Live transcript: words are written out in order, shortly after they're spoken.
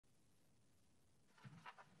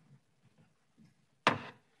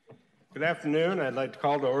Good afternoon. I'd like to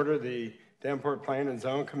call to order the Davenport Plan and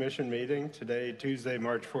Zone Commission meeting today, Tuesday,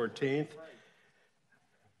 March 14th.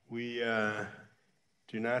 We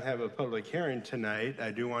do not have a public hearing tonight.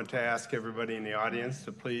 I do want to ask everybody in the audience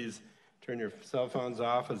to please turn your cell phones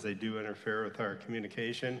off as they do interfere with our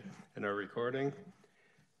communication and our recording.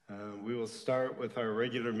 We will start with our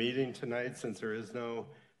regular meeting tonight since there is no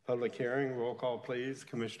public hearing. Roll call, please.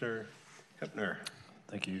 Commissioner Hepner.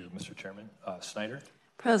 Thank you, Mr. Chairman. Snyder.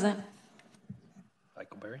 Present.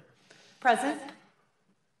 Eichelberry. Present.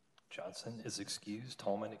 Johnson is excused.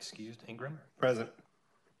 Tallman excused. Ingram. Present.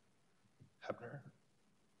 Hepner.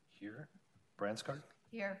 Here. Branscard.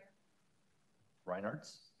 Here. Reinhardt.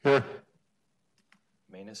 Here.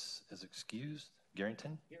 Manus is excused.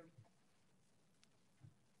 Garrington. Here.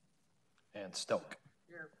 And Stelk.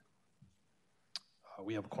 Here.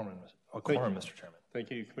 We have a quorum, Mr. Chairman. Thank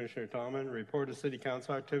you, Commissioner Tallman. Report of City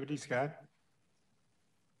Council activity, Scott.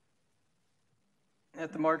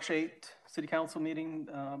 At the March 8th City Council meeting,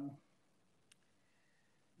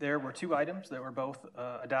 there were two items that were both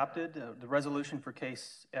adopted. The resolution for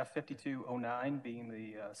case F5209, being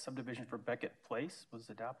the subdivision for Beckett Place, was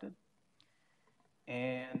adopted.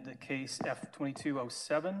 And the case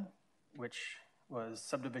F2207, which was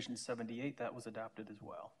subdivision 78, that was adopted as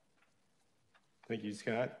well. Thank you,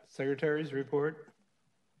 Scott. Secretary's report.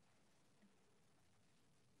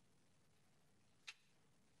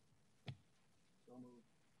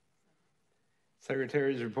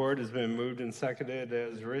 Secretary's report has been moved and seconded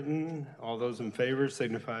as written. All those in favor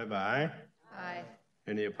signify by aye. Aye.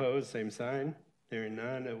 Any opposed, same sign. Hearing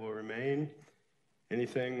none, it will remain.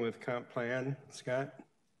 Anything with comp plan, Scott?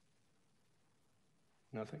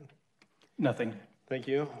 Nothing? Nothing. Thank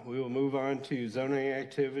you. We will move on to zoning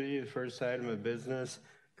activity. The first item of business,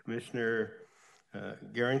 Commissioner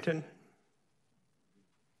Garrington.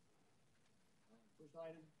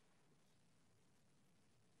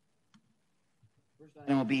 First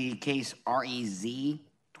item will be case REZ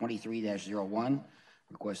 23-01,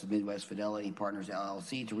 request of Midwest Fidelity Partners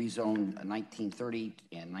LLC to rezone 1930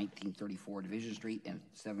 and 1934 Division Street and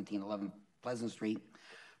 1711 Pleasant Street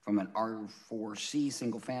from an R4C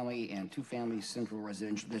single family and two family central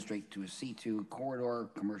residential district to a C2 corridor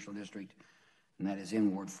commercial district, and that is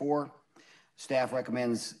in Ward 4. Staff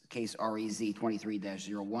recommends case REZ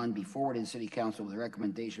 23-01 be forwarded to City Council with a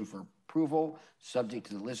recommendation for approval, subject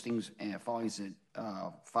to the listings and following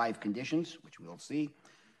 5 conditions, which we'll see.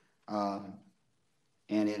 And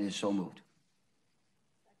it is so moved.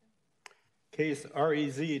 Case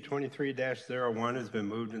REZ 23-01 has been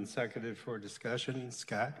moved and seconded for discussion.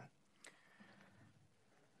 Scott?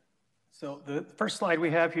 So the first slide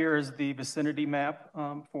we have here is the vicinity map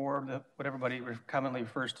for what everybody commonly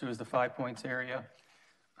refers to as the 5 Points area.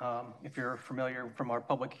 If you're familiar from our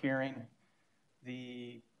public hearing,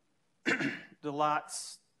 the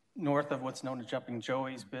lots north of what's known as Jumping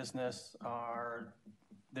Joey's business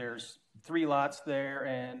there's 3 lots there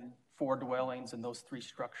and 4 dwellings, and those 3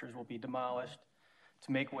 structures will be demolished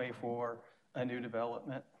to make way for a new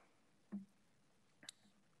development.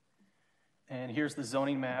 And here's the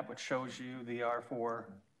zoning map, which shows you the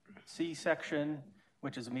R4C section,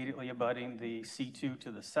 which is immediately abutting the C2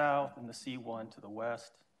 to the south and the C1 to the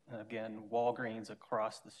west. And again, Walgreens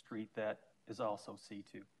across the street, that is also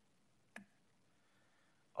C2.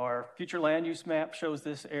 Our future land use map shows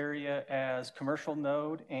this area as commercial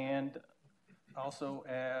node and also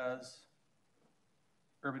as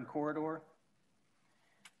urban corridor.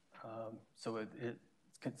 So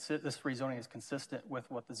this rezoning is consistent with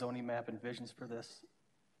what the zoning map envisions for this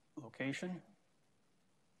location.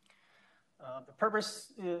 The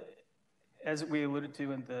purpose, as we alluded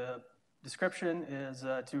to in the description, is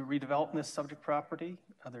to redevelop this subject property.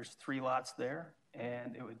 There's 3 lots there,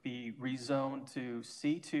 and it would be rezoned to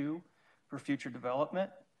C2 for future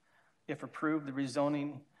development. If approved, the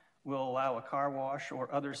rezoning will allow a car wash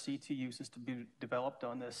or other C2 uses to be developed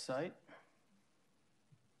on this site.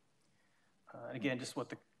 Again, just what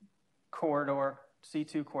the corridor,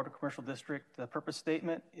 C2 corridor commercial district, the purpose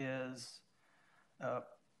statement is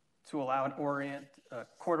to allow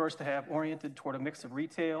corridors to have oriented toward a mix of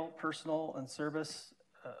retail, personal, and service,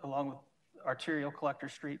 along with arterial collector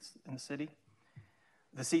streets in the city.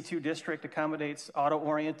 The C2 district accommodates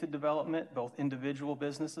auto-oriented development, both individual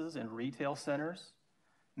businesses and retail centers,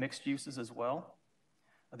 mixed uses as well.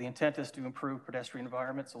 The intent is to improve pedestrian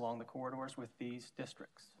environments along the corridors with these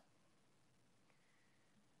districts.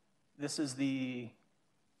 This is the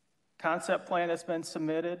concept plan that's been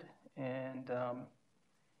submitted and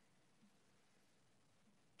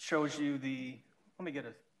shows you let me get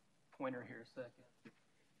a pointer here a second.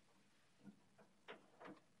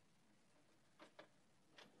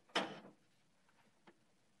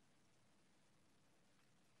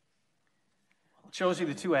 shows you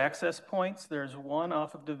the two access points. There's one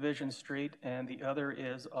off of Division Street and the other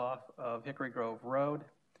is off of Hickory Grove Road.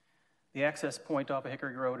 The access point off of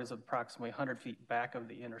Hickory Road is approximately 100 feet back of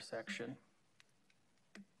the intersection.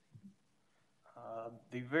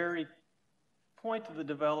 The very point of the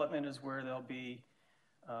development is where there'll be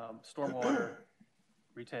stormwater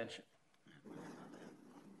retention.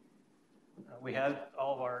 We had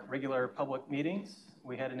all of our regular public meetings.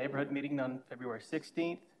 We had a neighborhood meeting on February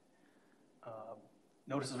 16th.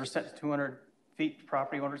 Notices were sent to 200 feet to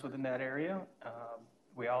property owners within that area.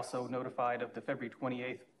 We also notified of the February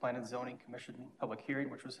 28th Plan and Zoning Commission public hearing,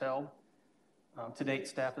 which was held. To date,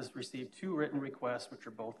 staff has received 2 written requests, which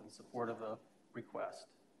are both in support of the request,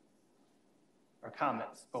 or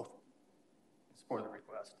comments, both in support of the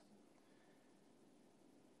request.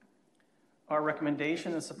 Our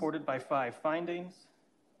recommendation is supported by 5 findings.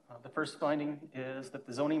 The first finding is that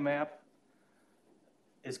the zoning map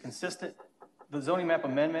is consistent. The zoning map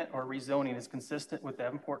amendment or rezoning is consistent with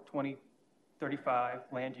Davenport 2035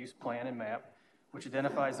 land use plan and map, which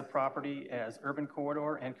identifies the property as urban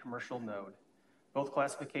corridor and commercial node. Both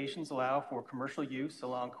classifications allow for commercial use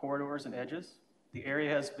along corridors and edges. The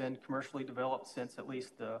area has been commercially developed since at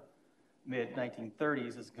least the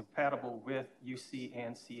mid-1930s, is compatible with UC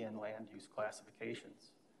and CN land use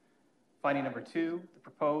classifications. Finding number 2, the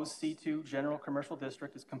proposed C2 general commercial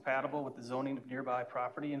district is compatible with the zoning of nearby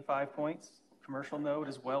property in 5 points, commercial node,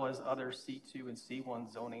 as well as other C2 and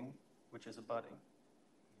C1 zoning, which is abutting.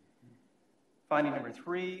 Finding number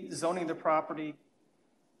 3, zoning the property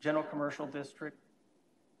general commercial district,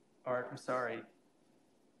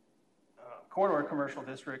 corridor commercial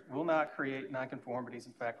district will not create nonconformities.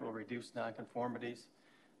 In fact, will reduce nonconformities.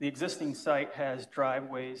 The existing site has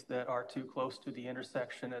driveways that are too close to the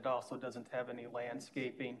intersection. It also doesn't have any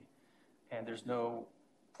landscaping, and there's no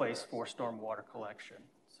place for stormwater collection.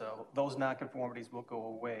 So those nonconformities will go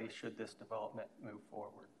away should this development move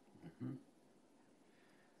forward.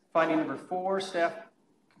 Finding number 4, staff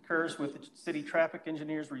concurs with the city traffic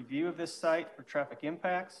engineer's review of this site for traffic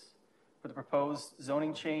impacts, for the proposed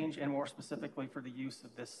zoning change, and more specifically for the use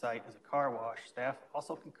of this site as a car wash. Staff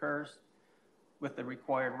also concurs with the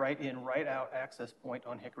required right-in, right-out access point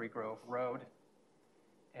on Hickory Grove Road.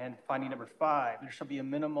 And finding number 5, there should be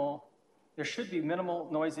minimal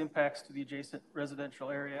noise impacts to the adjacent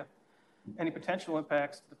residential area. Any potential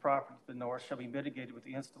impacts to the property to the north shall be mitigated with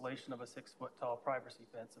the installation of a 6-foot tall privacy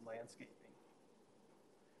fence and landscaping.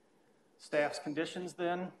 Staff's conditions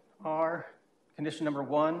then are: condition number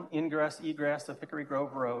 1, ingress, egress of Hickory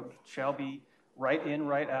Grove Road shall be right in,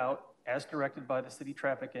 right out, as directed by the city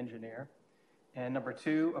traffic engineer. And number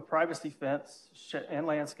 2, a privacy fence and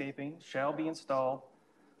landscaping shall be installed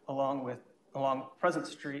along Pleasant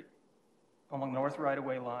Street, along the north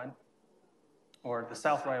right-of-way line, or the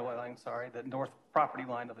south right-of-way line, sorry, the north property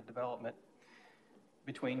line of the development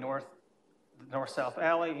between the north-south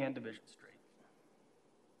alley and Division Street.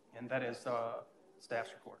 And that is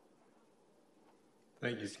staff's report.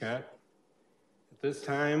 Thank you, Scott. At this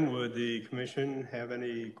time, would the commission have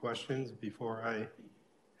any questions before I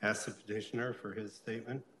ask the petitioner for his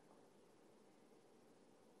statement?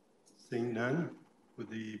 Seeing none, would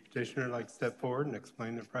the petitioner like to step forward and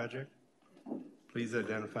explain the project? Please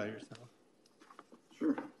identify yourself.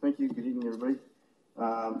 Sure. Thank you. Good evening, everybody.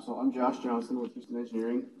 So I'm Josh Johnson with Houston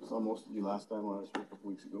Engineering. Saw most of you last time when I was here a couple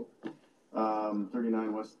weeks ago.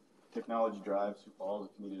 39 West Technology Drive, Sioux Falls,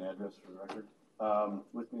 if you need an address for the record.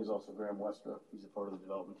 With me is also Graham Westra. He's a part of the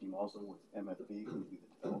development team also with MFB, who would be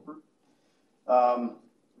the developer.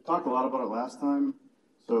 We talked a lot about it last time,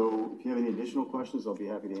 so if you have any additional questions, I'll be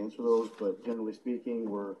happy to answer those. But generally speaking,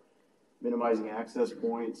 we're minimizing access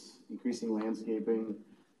points, increasing landscaping,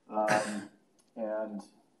 and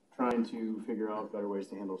trying to figure out better ways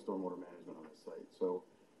to handle stormwater management on this site. So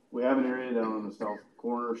we have an area down on the south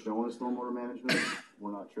corner showing stormwater management.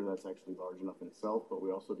 We're not sure that's actually large enough in itself, but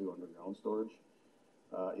we also do underground storage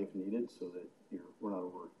if needed, so that we're not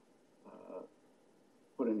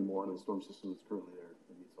put any more into the storm system that's currently there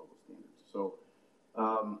that meets all those standards. So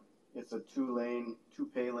it's a two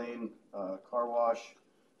pay lane car wash,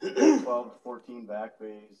 12 to 14 back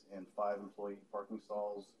bays, and 5 employee parking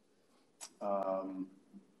stalls. And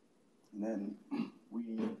then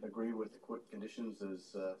we agree with the quick conditions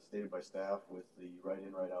as stated by staff with the right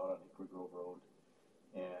in, right out on Hickory Grove Road.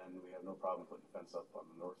 And we have no problem putting a fence up on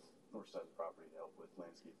the north side of the property to help with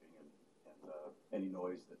landscaping and any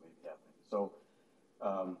noise that may be happening. So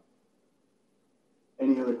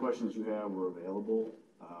any other questions you have, we're available.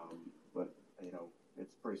 But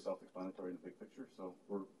it's pretty self-explanatory in the big picture. So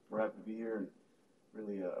we're happy to be here and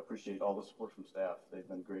really appreciate all the support from staff. They've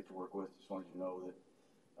been great to work with. Just wanted you to know that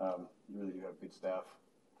You really do have good staff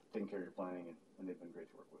taking care of your planning, and they've been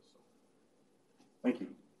great to work with. So, thank you.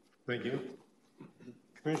 Thank you.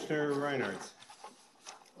 Commissioner Reinhardt.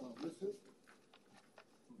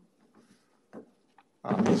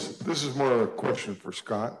 This is more of a question for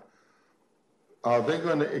Scott. Are they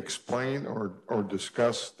going to explain or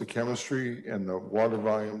discuss the chemistry and the water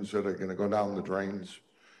volumes that are going to go down the drains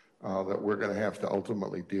that we're going to have to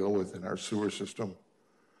ultimately deal with in our sewer system?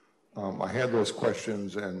 I had those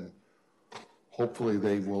questions, and hopefully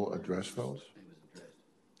they will address those.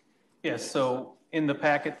 Yes, so in the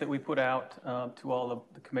packet that we put out to all of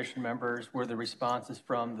the commission members were the responses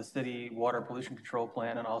from the city water pollution control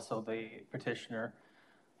plan and also the petitioner.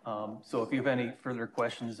 So if you have any further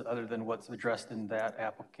questions other than what's addressed in that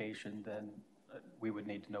application, then we would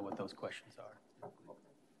need to know what those questions are.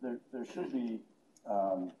 There should be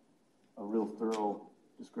a real thorough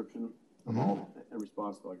description of all, a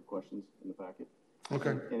response to all your questions in the packet.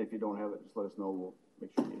 Okay. And if you don't have it, just let us know. We'll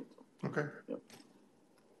make sure you get it. Okay. Yep.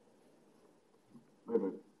 We have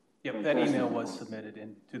a Yep, that email was submitted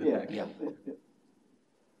into the packet. Yeah.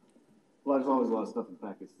 Well, there's always a lot of stuff in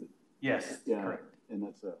packets that. Yes, Yeah. correct. And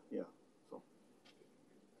that's yeah. So.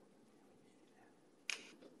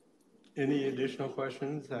 Any additional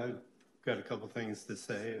questions? I've got a couple things to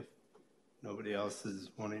say if nobody else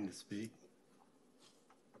is wanting to speak.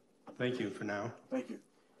 Thank you for now. Thank you.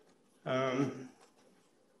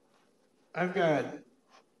 I've got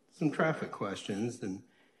some traffic questions,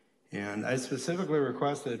 and I specifically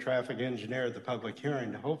requested a traffic engineer at the public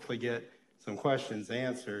hearing to hopefully get some questions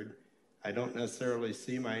answered. I don't necessarily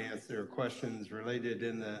see my answer or questions related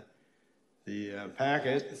in the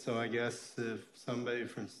packet, so I guess if somebody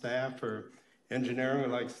from staff or engineering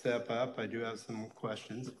would like to step up, I do have some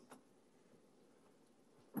questions.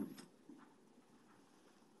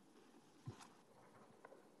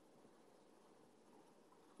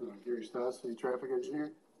 Gary Stoss, the traffic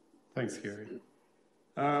engineer. Thanks, Gary.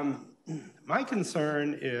 My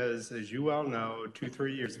concern is, as you well know,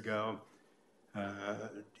 2-3 years ago, do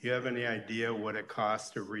you have any idea what it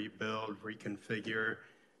costs to rebuild, reconfigure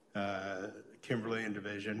Kimberly and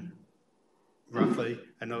Division? Roughly,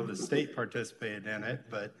 I know the state participated in it,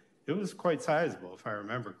 but it was quite sizable, if I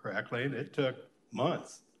remember correctly, and it took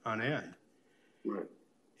months on end. Right.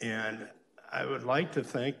 And I would like to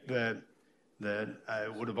think that I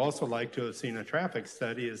would have also liked to have seen a traffic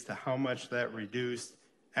study as to how much that reduced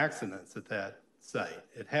accidents at that site.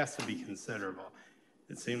 It has to be considerable.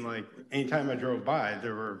 It seemed like anytime I drove by,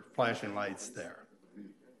 there were flashing lights there.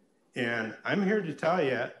 And I'm here to tell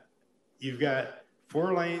you, you've got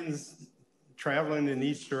 4 lanes traveling in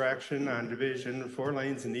each direction on Division, 4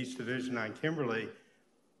 lanes in each division on Kimberly.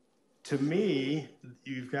 To me,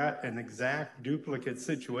 you've got an exact duplicate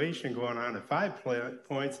situation going on at 5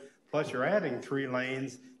 points, plus you're adding 3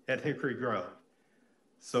 lanes at Hickory Grove.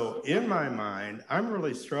 So in my mind, I'm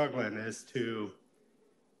really struggling as to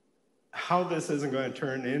how this isn't going to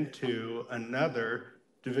turn into another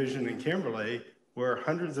division in Kimberly where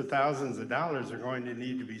hundreds of thousands of dollars are going to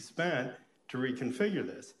need to be spent to reconfigure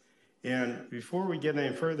this. And before we get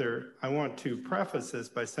any further, I want to preface this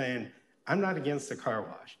by saying I'm not against the car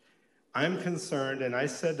wash. I'm concerned, and I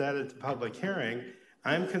said that at the public hearing,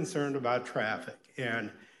 I'm concerned about traffic.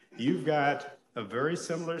 And you've got a very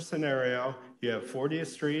similar scenario. You have 40th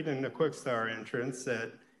Street and the Quickstar entrance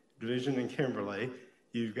at Division and Kimberly.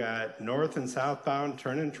 You've got north and southbound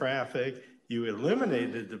turn-in traffic. You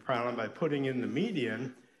eliminated the problem by putting in the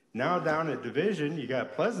median. Now down at Division, you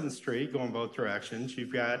got Pleasant Street going both directions.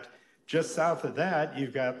 You've got just south of that,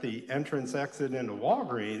 you've got the entrance exit into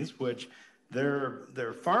Walgreens, which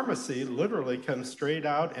their pharmacy literally comes straight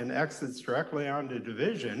out and exits directly onto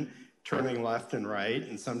Division, turning left and right,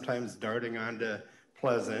 and sometimes darting onto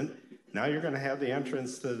Pleasant. Now you're going to have the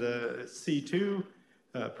entrance to the C2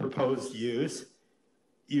 proposed use.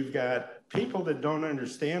 You've got people that don't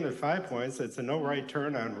understand at 5 points, it's a no right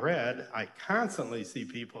turn on red. I constantly see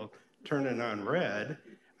people turning on red.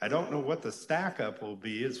 I don't know what the stack up will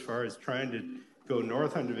be as far as trying to go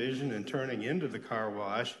north on Division and turning into the car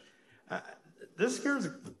wash. This scares,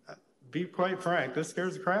 be quite frank, this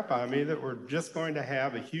scares the crap out of me that we're just going to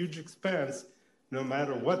have a huge expense no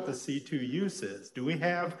matter what the C2 use is. Do we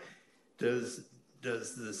have, does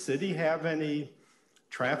the city have any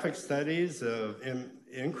traffic studies of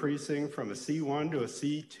increasing from a C1 to a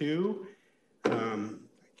C2?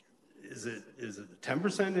 Is it a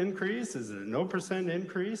 10% increase? Is it a no %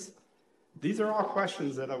 increase? These are all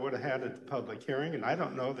questions that I would have had at the public hearing, and I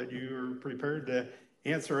don't know that you're prepared to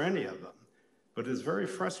answer any of them. But it's very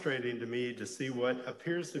frustrating to me to see what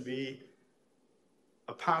appears to be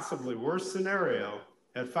a possibly worse scenario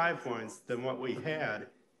at 5 points than what we had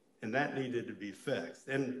and that needed to be fixed,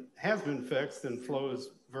 and has been fixed and flows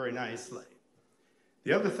very nicely.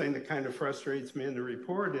 The other thing that kind of frustrates me in the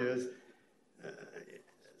report is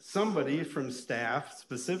somebody from staff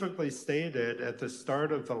specifically stated at the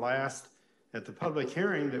start of at the public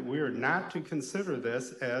hearing that we are not to consider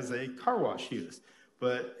this as a car wash use,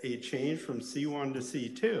 but a change from C1 to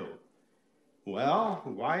C2. Well,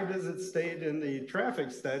 why does it state in the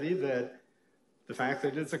traffic study that the fact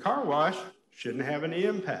that it's a car wash shouldn't have any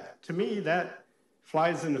impact? To me, that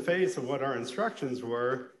flies in the face of what our instructions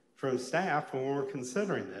were from staff when we're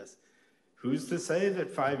considering this. Who's to say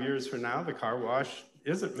that 5 years from now the car wash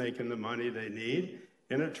isn't making the money they need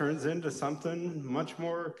and it turns into something much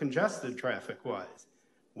more congested traffic-wise?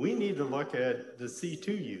 We need to look at the C2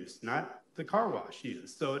 use, not the car wash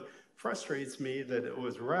use. So it frustrates me that it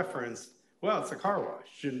was referenced, well, it's a car wash,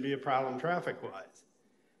 shouldn't be a problem traffic-wise.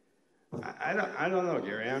 I don't know,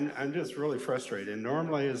 Gary. I'm just really frustrated.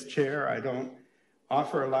 Normally, as chair, I don't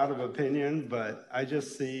offer a lot of opinion, but I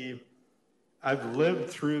just see, I've lived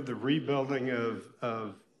through the rebuilding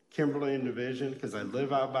of Kimberly and Division because I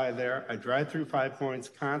live out by there. I drive through 5 Points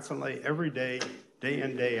constantly, every day, day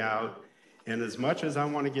in, day out. And as much as I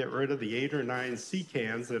want to get rid of the 8 or 9 sea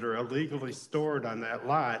cans that are illegally stored on that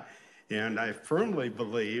lot, and I firmly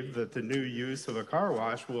believe that the new use of a car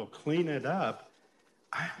wash will clean it up,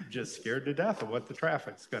 I'm just scared to death of what the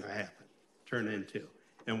traffic's going to turn into,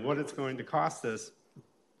 and what it's going to cost us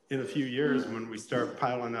in a few years when we start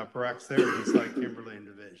piling up wrecks there, just like Kimberly and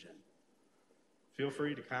Division. Feel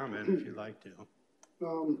free to comment if you'd like to.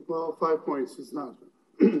 Well, 5 Points is not,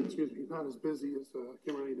 excuse me, not as busy as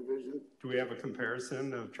Kimberly Division. Do we have a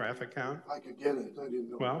comparison of traffic count? I could get it. I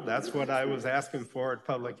didn't know. Well, that's what I was asking for at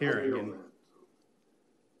public hearing.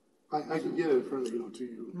 I can get it to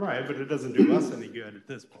you. Right, but it doesn't do us any good at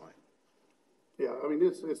this point. Yeah, I mean,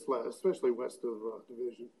 it's less, especially west of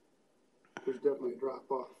Division. There's definitely a drop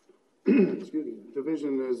off. Excuse me.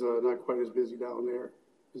 Division is not quite as busy down there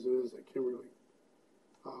as it is at Kimberly.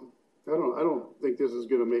 I don't think this is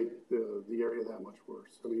going to make the area that much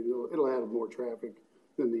worse. I mean, it'll add more traffic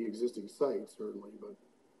than the existing site, certainly, but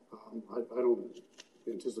I don't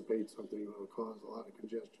anticipate something that will cause a lot of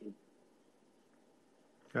congestion.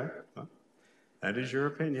 Okay, well, that is your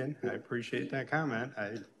opinion. I appreciate that comment.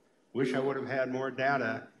 I wish I would have had more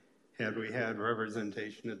data had we had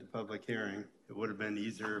representation at the public hearing. It would have been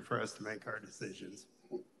easier for us to make our decisions.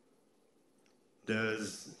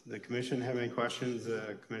 Does the commission have any questions,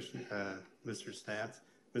 Mr. Stats?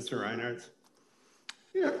 Mr. Reinhardt?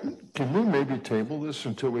 Yeah, can we maybe table this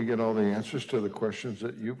until we get all the answers to the questions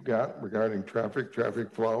that you've got regarding traffic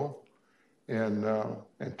flow, and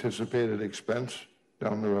anticipated expense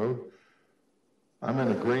down the road? I'm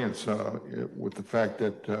in agreement with the fact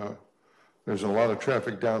that there's a lot of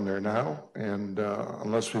traffic down there now, and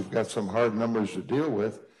unless we've got some hard numbers to deal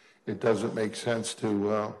with, it doesn't make sense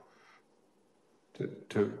to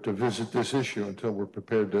visit this issue until we're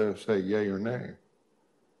prepared to say yay or nay.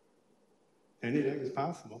 Anything is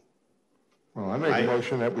possible. Well, I make a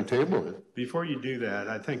motion that we table it. Before you do that,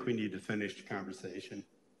 I think we need to finish the conversation.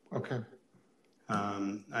 Okay.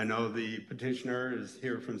 I know the petitioner is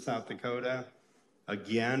here from South Dakota.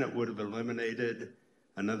 Again, it would have eliminated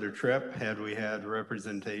another trip had we had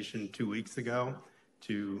representation 2 weeks ago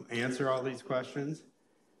to answer all these questions.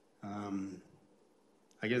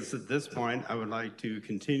 I guess at this point, I would like to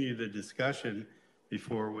continue the discussion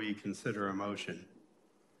before we consider a motion.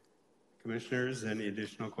 Commissioners, any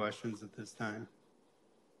additional questions at this time?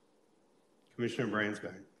 Commissioner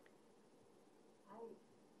Bransgard.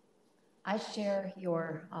 I share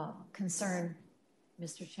your concern,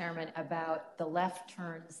 Mr. Chairman, about the left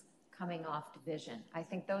turns coming off Division. I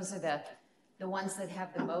think those are the ones that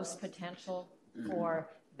have the most potential for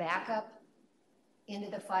backup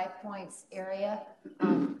into the 5 Points area.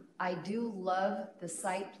 I do love the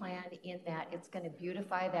site plan in that it's going to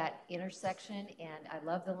beautify that intersection, and I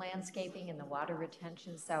love the landscaping and the water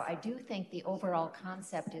retention. So I do think the overall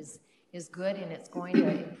concept is good, and it's going to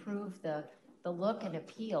improve the look and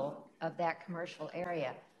appeal of that commercial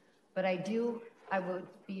area. But I would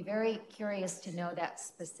be very curious to know that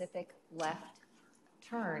specific left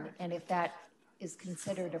turn, and if that is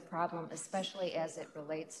considered a problem, especially as it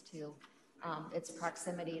relates to its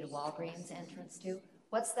proximity to Walgreens entrance to.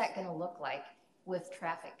 What's that going to look like with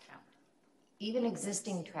traffic count? Even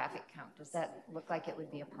existing traffic count, does that look like it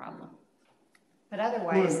would be a problem? But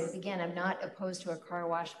otherwise, again, I'm not opposed to a car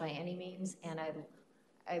wash by any means, and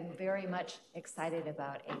I'm very much excited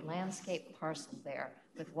about a landscape parcel there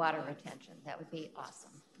with water retention. That would be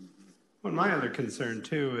awesome. Well, my other concern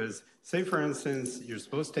too is, say for instance, you're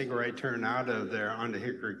supposed to take a right turn out of there onto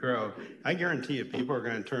Hickory Grove. I guarantee you people are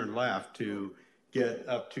going to turn left to get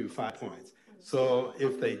up to 5 Points. So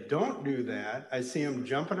if they don't do that, I see them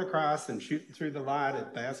jumping across and shooting through the lot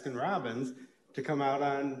at Baskin Robbins to come out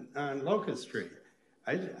on Locust Street.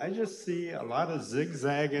 I just see a lot of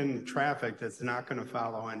zigzagging traffic that's not going to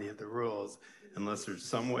follow any of the rules unless there's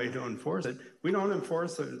some way to enforce it. We don't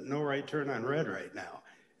enforce a no right turn on red right now.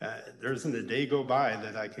 There isn't a day go by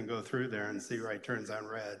that I can go through there and see right turns on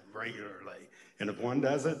red regularly. And if one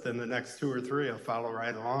does it, then the next 2 or 3 will follow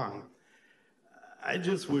right along. I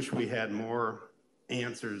just wish we had more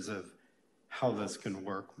answers of how this can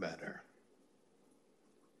work better.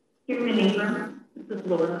 Here's your neighbor. This is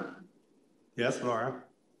Laura. Yes, Laura?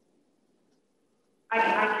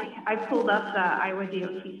 I pulled up the Iowa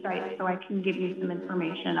DOT site so I can give you some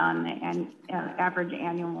information on the average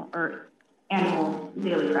annual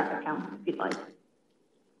daily traffic count, if you'd like.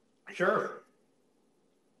 Sure.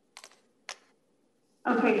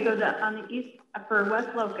 Okay, so on the east, for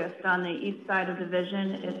West Locust, on the east side of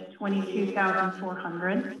Division, it's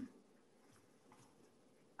 22,400.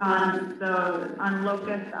 On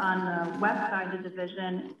Locust, on the west side of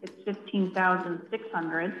Division, it's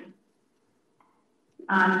 15,600.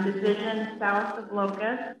 On Division south of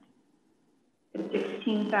Locust, it's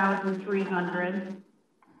 16,300.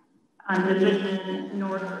 On Division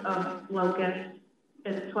north of Locust,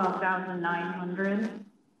 it's 12,900.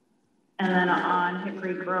 And then on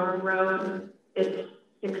Hickory Grove Road, it's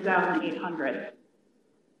 6,800.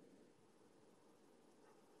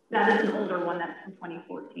 That is an older one, that's from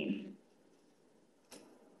 2014.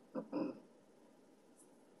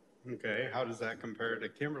 Okay, how does that compare to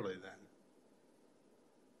Kimberly then?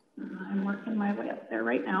 I'm working my way up there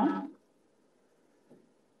right now.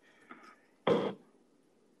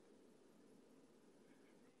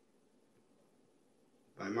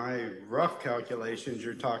 By my rough calculations,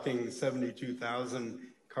 you're talking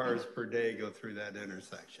 72,000 cars per day go through that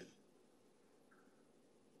intersection.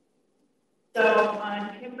 So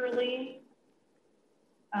on Kimberly,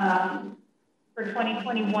 for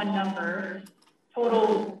 2021 numbers,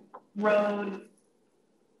 total roadway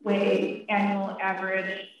annual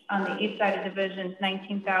average on the east side of Division is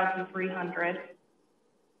 19,300.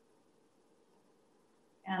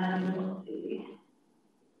 And let's see.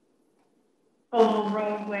 Total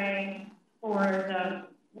roadway for the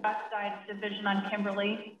west side Division on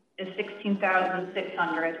Kimberly is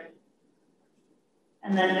 16,600.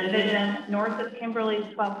 And then Division north of Kimberly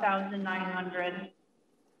is 12,900.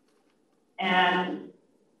 And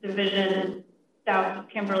Division south of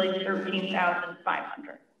Kimberly is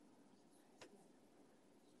 13,500.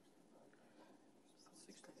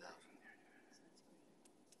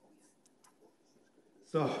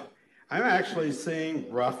 So I'm actually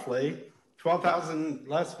seeing roughly 12,000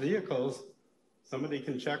 less vehicles. Somebody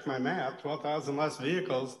can check my math, 12,000 less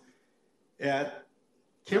vehicles at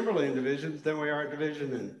Kimberly in Division than we are at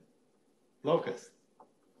Division in Locust.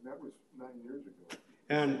 And that was 9 years ago.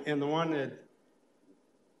 And the one at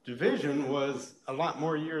Division was a lot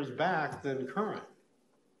more years back than current.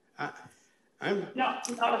 No,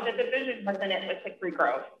 the Division wasn't it with Hickory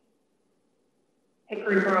Grove.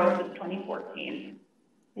 Hickory Grove is 2014.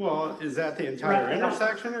 Well, is that the entire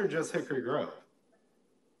intersection or just Hickory Grove?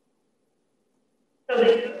 So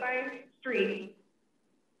they took by street.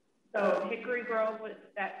 So Hickory Grove was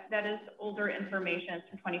that is older information. It's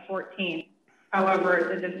from 2014.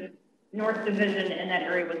 However, the North Division in that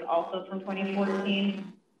area was also from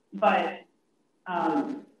 2014. But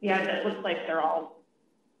yeah, it looks like they're all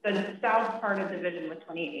the south part of Division was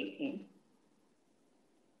 2018.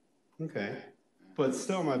 Okay, but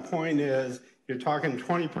still, my point is you're talking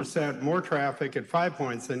 20% more traffic at 5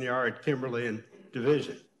 Points than you are at Kimberly and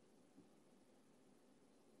Division.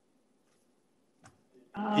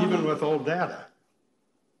 Even with old data.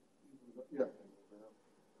 Yeah.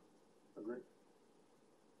 Agree.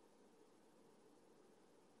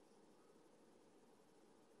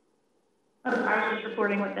 I was just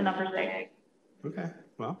reporting what the numbers say. Okay,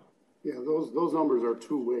 well. Yeah, those numbers are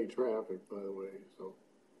two-way traffic, by the way, so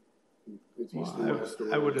it's east and west.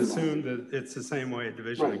 I would assume that it's the same way at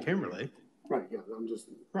Division and Kimberly. Right, yeah, I'm just.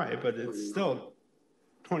 Right, but it's still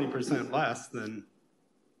 20% less than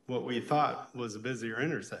what we thought was a busier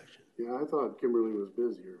intersection. Yeah, I thought Kimberly was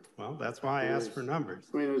busier. Well, that's why I asked for numbers.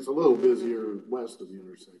 I mean, it's a little busier west of the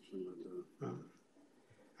intersection, but.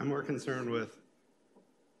 I'm more concerned with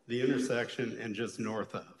the intersection and just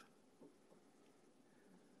north of.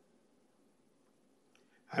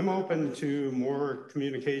 I'm open to more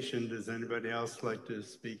communication. Does anybody else like to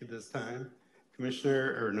speak at this time?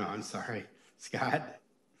 Commissioner, or no, I'm sorry, Scott?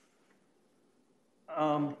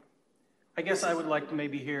 I guess I would like to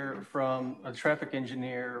maybe hear from a traffic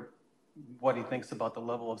engineer what he thinks about the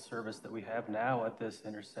level of service that we have now at this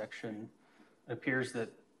intersection. It appears that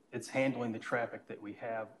it's handling the traffic that we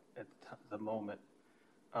have at the moment.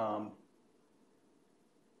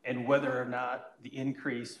 And whether or not the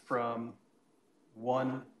increase from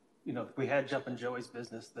one, we had Jumpin' Joey's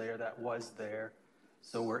business there, that was there.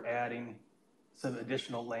 So we're adding some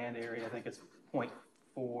additional land area. I think it's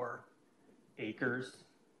 0.4 acres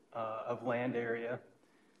of land area.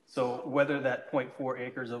 So whether that 0.4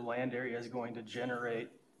 acres of land area is going to generate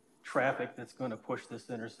traffic that's going to push this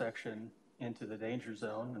intersection into the danger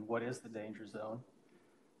zone, and what is the danger zone.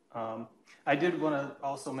 I did want to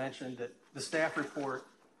also mention that the staff report,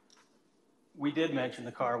 we did mention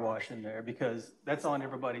the car wash in there because that's on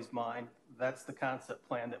everybody's mind. That's the concept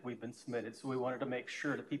plan that we've been submitted. So we wanted to make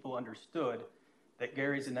sure that people understood that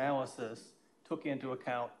Gary's analysis took into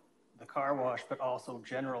account the car wash, but also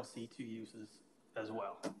general C2 uses as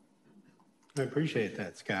well. I appreciate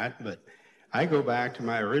that, Scott, but I go back to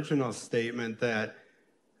my original statement that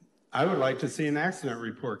I would like to see an accident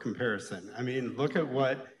report comparison. I mean, look at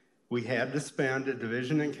what we had to spend at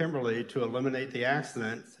Division and Kimberly to eliminate the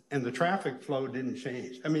accidents, and the traffic flow didn't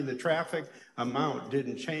change. I mean, the traffic amount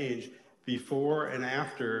didn't change before and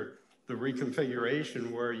after the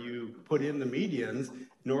reconfiguration where you put in the medians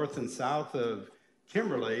north and south of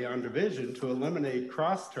Kimberly on Division to eliminate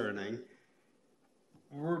cross-turning.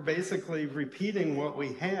 We're basically repeating what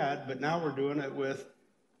we had, but now we're doing it with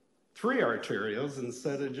 3 arterials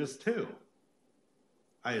instead of just 2.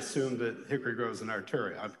 I assume that Hickory Grove's an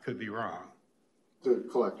arterial. I could be wrong. It's a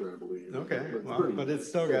collector, I believe. Okay, well, but it's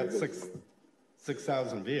still got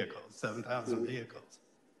 6,000 vehicles, 7,000 vehicles.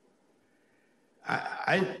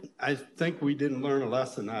 I think we didn't learn a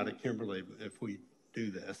lesson out of Kimberly if we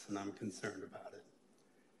do this, and I'm concerned about it.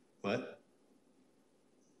 What?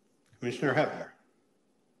 Commissioner Hepner.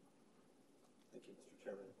 Thank you, Mr.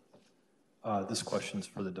 Chairman. This question's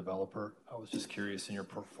for the developer. I was just curious, in your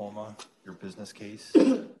pro forma, your business case,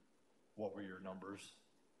 what were your numbers,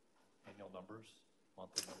 annual numbers,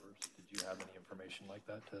 monthly numbers? Did you have any information like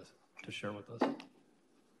that to share with us?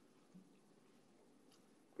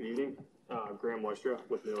 Good evening. Graham Westra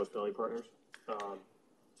with Midwest Valley Partners,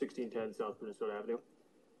 1610 South Minnesota Avenue.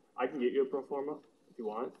 I can get you a pro forma if you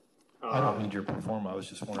want. I don't need your pro forma. I was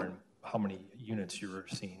just wondering how many units you were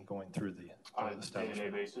seeing going through the on a establishment.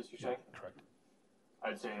 day-to-day basis, you're saying? Correct.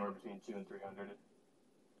 I'd say anywhere between 200 and 300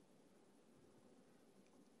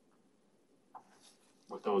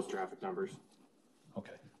 with those traffic numbers.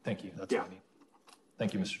 Okay, thank you. That's what I need.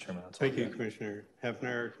 Thank you, Mr. Chairman. That's Thank you, Commissioner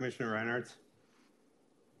Hefner. Commissioner Reinhardt.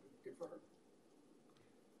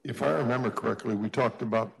 If I remember correctly, we talked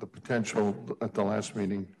about the potential at the last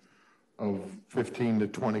meeting of 15 to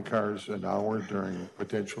 20 cars an hour during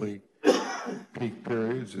potentially peak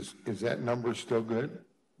periods. Is that number still good?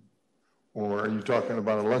 Or are you talking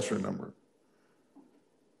about a lesser number?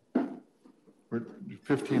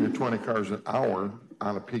 15 to 20 cars an hour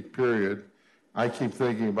on a peak period. I keep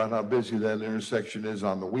thinking about how busy that intersection is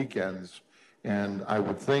on the weekends. And I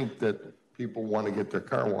would think that people want to get their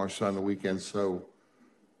car washed on the weekends. So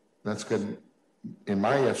that's going to, in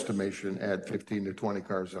my estimation, add 15 to 20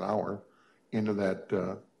 cars an hour into that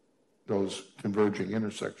those converging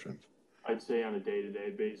intersections. I'd say on a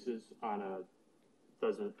day-to-day basis,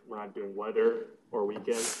 we're not doing weather or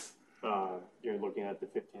weekends. You're looking at the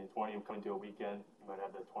 15 to 20. Coming to a weekend, you might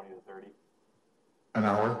have the 20 to 30. An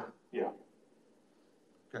hour? Yeah.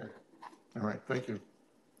 Okay. All right. Thank you.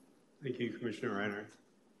 Thank you, Commissioner Reinhardt.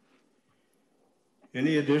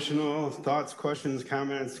 Any additional thoughts, questions,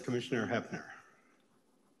 comments? Commissioner Hefner.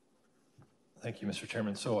 Thank you, Mr.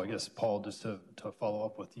 Chairman. So I guess, Paul, just to follow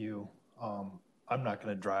up with you, I'm not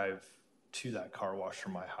going to drive to that car wash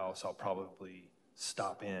from my house. I'll probably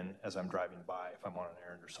stop in as I'm driving by if I'm on an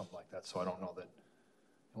errand or something like that. So I don't know that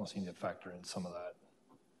unless you need to factor in some of that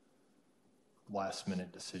last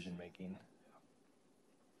minute decision making.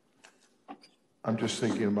 I'm just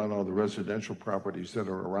thinking about all the residential properties that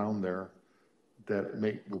are around there that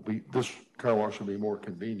this car wash will be more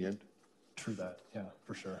convenient. True that, yeah,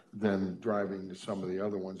 for sure. Than driving to some of the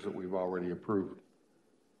other ones that we've already approved.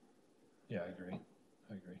 Yeah, I agree.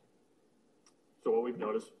 So what we've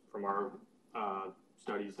noticed from our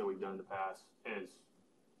studies that we've done in the past is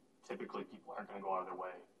typically people aren't going to go out of their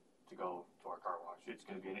way to go to our car wash. It's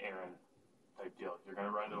going to be an errand type deal. If you're going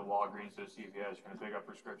to run to the Walgreens to CVS, you're going to pick up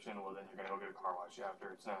prescription, well, then you're going to go get a car wash after.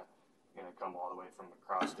 It's not going to come all the way from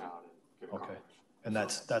across town and get a car wash. And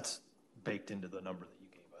that's baked into the number that you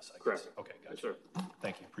gave us, I guess. Correct. Okay, gotcha. Yes, sir.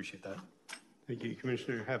 Thank you. Appreciate that. Thank you,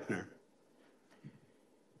 Commissioner Hefner.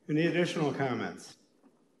 Any additional comments?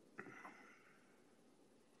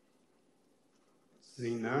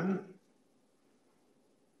 Seeing none?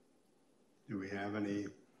 Do we have any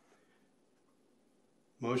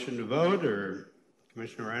motion to vote, or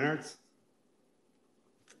Commissioner Reinhardt?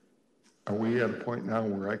 Are we at a point now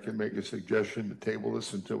where I can make a suggestion to table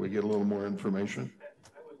this until we get a little more information?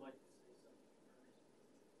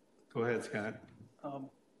 Go ahead, Scott.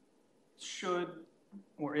 Should,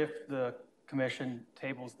 or if the commission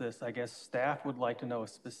tables this, I guess staff would like to know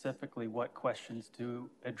specifically what questions to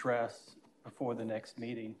address before the next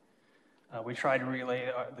meeting. We tried to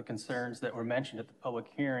relay the concerns that were mentioned at the public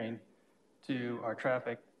hearing to our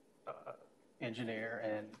traffic engineer,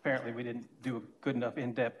 and apparently we didn't do a good enough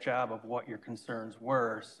in-depth job of what your concerns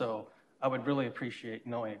were. So I would really appreciate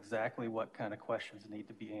knowing exactly what kind of questions need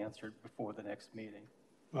to be answered before the next meeting.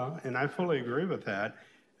 Well, and I fully agree with that.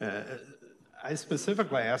 I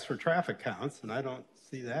specifically asked for traffic counts, and I don't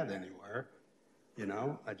see that anywhere. You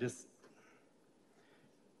know, I just,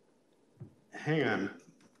 hang on,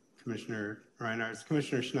 Commissioner Reinhardt.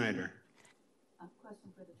 Commissioner Schneider.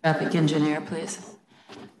 Traffic engineer, please.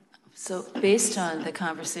 So based on the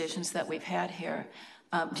conversations that we've had here,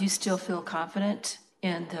 do you still feel confident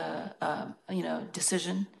in the,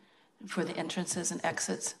 decision for the entrances and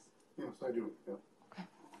exits? Yes, I do, yeah. Okay,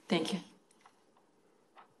 thank you.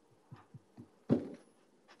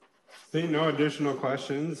 Seeing no additional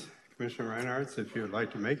questions, Commissioner Reinhardt, if you would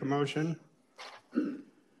like to make a motion.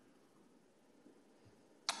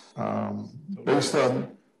 Based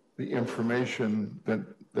on the information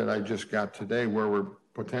that I just got today, where we're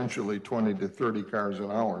potentially 20 to 30 cars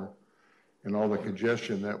an hour and all the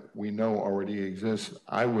congestion that we know already exists,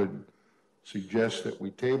 I would suggest that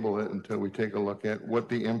we table it until we take a look at what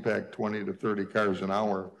the impact 20 to 30 cars an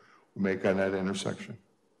hour will make on that intersection.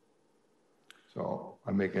 So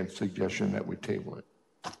I make a suggestion that we table it.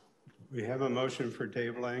 We have a motion for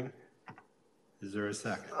tabling. Is there a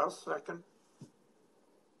second? I'll second.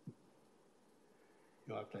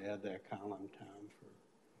 You'll have to add that column, Tom.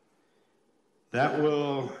 That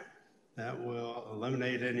will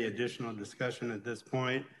eliminate any additional discussion at this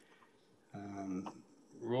point.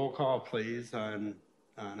 Roll call, please, on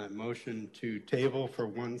a motion to table for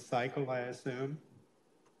one cycle, I assume?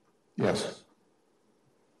 Yes.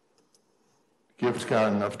 Give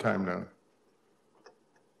Scott enough time to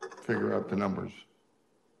figure out the numbers.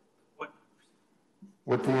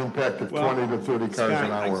 What the impact of 20 to 30 cars Scott,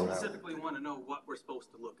 an hour. I specifically want to know what we're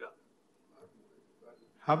supposed to look up.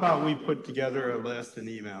 How about we put together a list and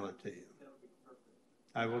email it to you?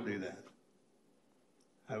 I will do that.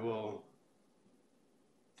 I will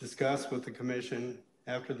discuss with the commission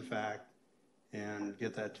after the fact and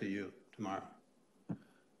get that to you tomorrow.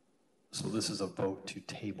 So this is a vote to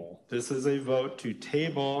table. This is a vote to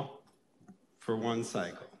table for one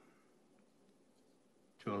cycle,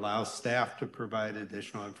 to allow staff to provide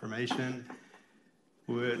additional information.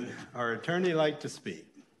 Would our attorney like to speak?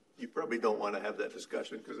 You probably don't want to have that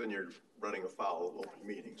discussion because then you're running afoul of open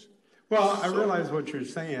meetings. Well, I realize what you're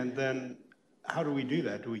saying. Then how do we do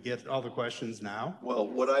that? Do we get all the questions now? Well,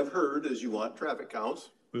 what I've heard is you want traffic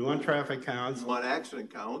counts. We want traffic counts. You want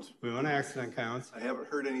accident counts. We want accident counts. I haven't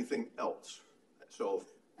heard anything else. So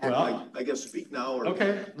well, I guess speak now. Or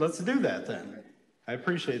okay, let's do that then. I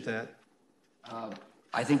appreciate that.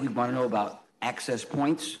 I think we want to know about access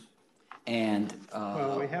points and.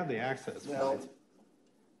 Well, we have the access points.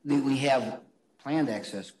 We have planned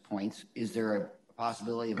access points. Is there a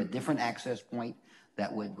possibility of a different access point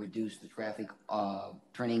that would reduce the traffic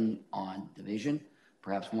turning on Division,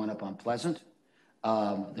 perhaps one up on Pleasant?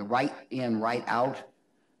 The right in, right out.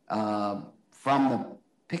 From the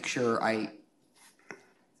picture,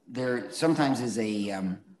 there sometimes is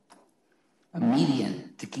a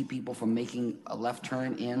median to keep people from making a left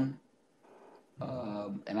turn in,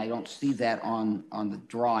 and I don't see that on the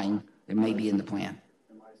drawing. It may be in the plan.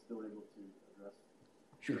 Am I still able to address?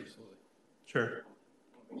 Sure. Absolutely. Sure.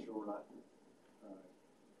 Make sure we're not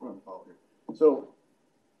running foul here. So,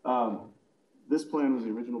 this plan was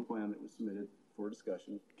the original plan that was submitted for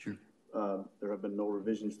discussion. Sure. There have been no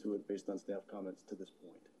revisions to it based on staff comments to this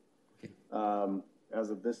point. Okay. As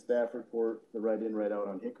of this staff report, the right in, right out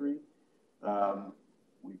on Hickory, we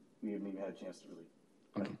haven't even had a chance to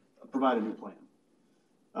really provide a new plan.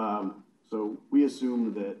 So we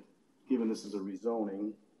assume that given this is a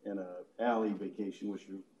rezoning and a alley vacation, which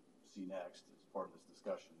you'll see next as part of this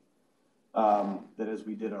discussion, that as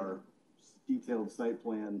we did our detailed site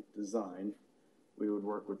plan design, we would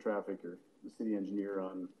work with traffic or the city engineer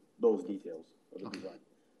on those details of the design.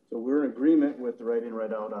 So we're in agreement with the right in,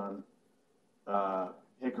 right out on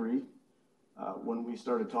Hickory. When we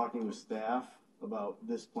started talking with staff about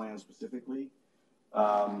this plan specifically,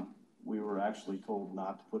 we were actually told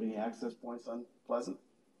not to put any access points on Pleasant,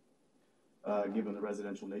 given the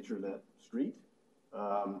residential nature of that street.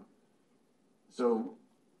 So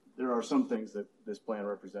there are some things that this plan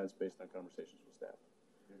represents based on conversations with staff.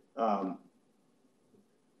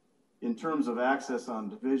 In terms of access on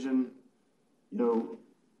Division, you know,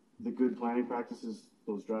 the good planning practices,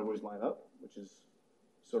 those driveways line up, which is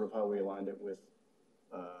sort of how we aligned it with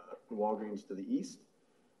Walgreens to the east.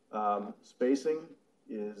 Spacing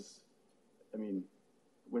is, I mean,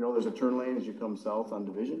 we know there's a turn lane as you come south on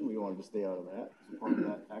Division. We wanted to stay out of that as part of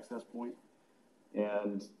that access point.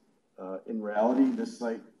 And in reality, this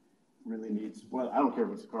site really needs, well, I don't care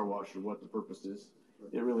if it's a car wash or what the purpose is.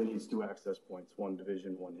 It really needs 2 access points, one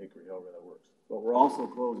Division, one Hickory, however that works. But we're also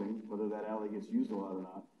closing, whether that alley gets used a lot or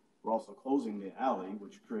not, we're also closing the alley,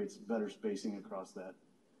 which creates better spacing across that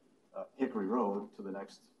Hickory Road to the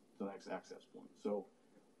next access point. So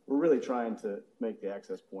we're really trying to make the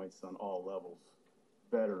access points on all levels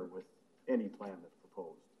better with any plan that's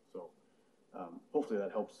proposed. So hopefully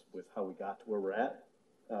that helps with how we got to where we're at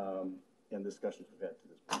and discussions we've had to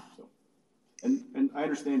this point. So, and I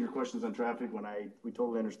understand your questions on traffic. We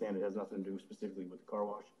totally understand it has nothing to do specifically with the car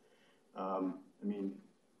wash. I mean,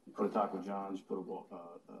 you put a Taco John's, put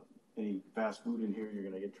any fast food in here, you're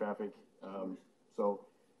going to get traffic. So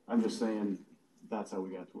I'm just saying that's how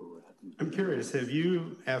we got to where we're at. I'm curious, have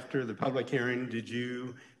you, after the public hearing, did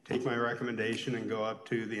you take my recommendation and go up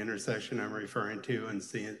to the intersection I'm referring to and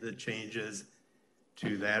see the changes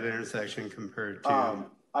to that intersection compared to?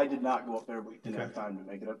 I did not go up there. We didn't have time to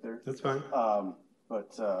make it up there. That's fine.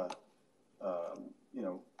 You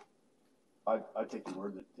know, I take the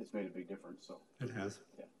word that it's made a big difference. So it has.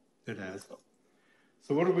 Yeah, it has.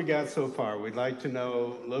 So what have we got so far? We'd like to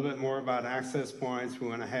know a little bit more about access points. We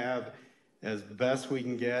want to have, as best we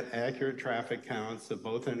can get, accurate traffic counts of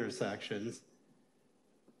both intersections.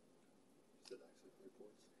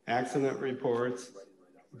 Accident reports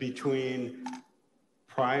between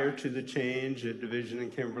prior to the change at Division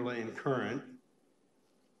and Kimberly and current.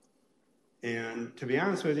 And to be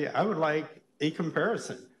honest with you, I would like a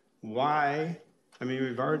comparison. Why? I mean,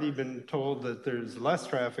 we've already been told that there's less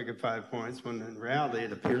traffic at 5 points when in reality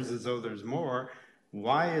it appears as though there's more.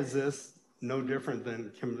 Why is this no different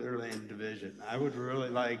than Kimberly and Division? I would really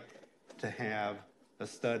like to have a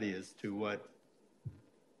study as to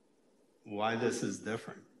why this is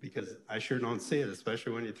different, because I sure don't see it,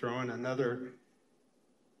 especially when you throw in another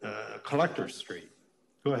collector street.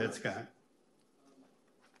 Go ahead, Scott.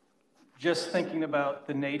 Just thinking about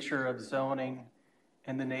the nature of zoning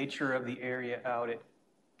and the nature of the area out at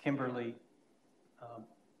Kimberly,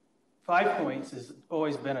 5 Points has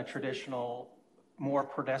always been a traditional, more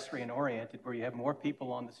pedestrian-oriented, where you have more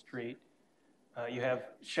people on the street. You have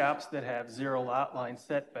shops that have 0 lot line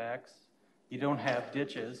setbacks. You don't have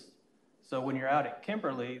ditches. So when you're out at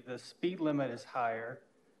Kimberly, the speed limit is higher.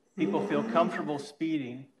 People feel comfortable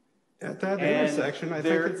speeding. At that intersection, I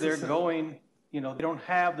think they're going, you know, they don't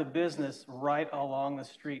have the business right along the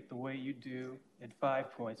street the way you do at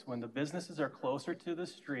 5 Points. When the businesses are closer to the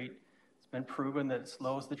street, it's been proven that it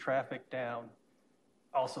slows the traffic down.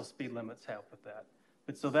 Also, speed limits help with that.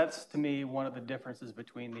 But so that's, to me, one of the differences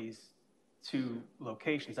between these 2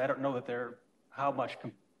 locations. I don't know that they're how much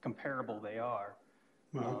comparable they are.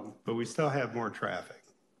 Well, but we still have more traffic,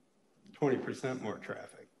 20% more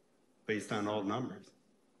traffic, based on old numbers.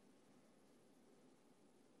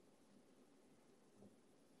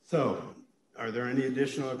 So, are there any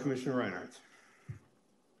additional, Commissioner Reinhardt?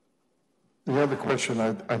 The other question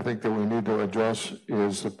I think that we need to address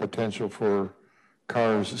is the potential for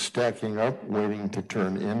cars stacking up, waiting to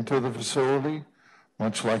turn into the facility,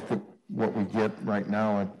 much like what we get right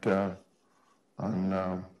now at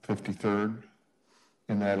on 53rd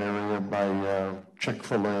in that area by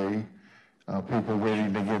Chick-fil-A, people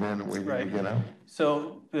waiting to get in and waiting to get out.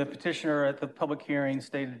 So the petitioner at the public hearing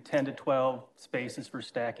stated 10 to 12 spaces for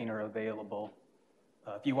stacking are available.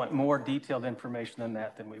 If you want more detailed information than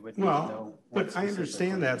that, then we would need to know. But I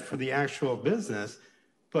understand that for the actual business.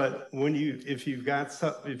 But when if you've got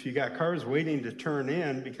cars waiting to turn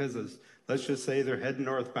in because of, let's just say they're heading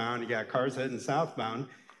northbound, you got cars heading southbound.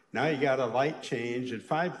 Now you got a light change at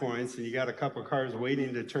 5 Points, and you got a couple cars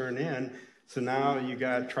waiting to turn in. So now you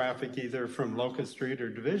got traffic either from Locust Street or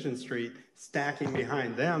Division Street stacking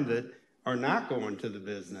behind them that are not going to the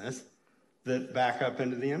business, that back up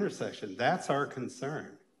into the intersection. That's our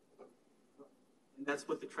concern. And that's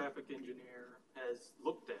what the traffic engineer has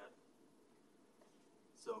looked at.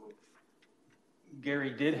 So Gary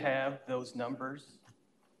did have those numbers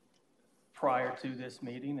prior to this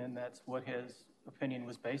meeting, and that's what his opinion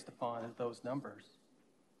was based upon, is those numbers.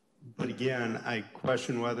 But again, I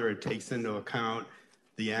question whether it takes into account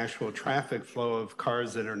the actual traffic flow of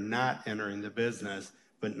cars that are not entering the business,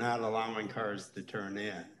 but not allowing cars to turn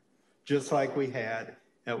in. Just like we had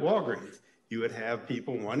at Walgreens. You would have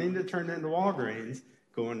people wanting to turn into Walgreens,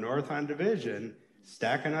 going north on Division,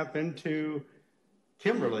 stacking up into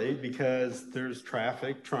Kimberly because there's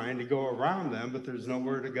traffic trying to go around them, but there's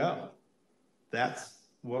nowhere to go. That's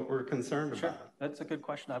what we're concerned Sure, about. that's a good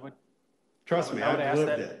question. Trust me, I've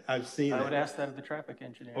lived it. I've seen it. I would ask that of the traffic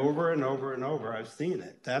engineer. Over and over and over, I've seen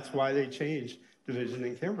it. That's why they changed Division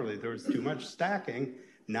in Kimberly. There was too much stacking,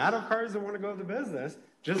 not of cars that want to go to the business,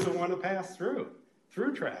 just that want to pass through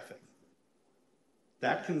traffic.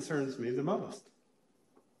 That concerns me the most.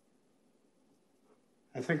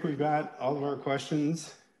 I think we've got all of our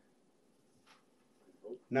questions.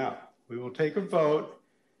 Now, we will take a vote.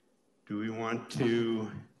 Do we want to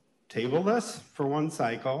table this for one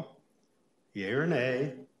cycle? Yea or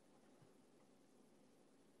nay?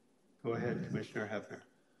 Go ahead, Commissioner Hefner.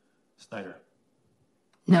 Snyder.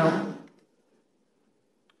 No.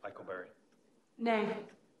 Eichelberry. Nay.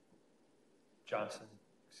 Johnson,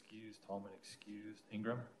 excused. Tallman, excused.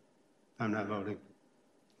 Ingram. I'm not voting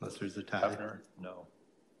unless there's a tie. Hefner, no.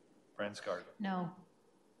 Bransgard. No.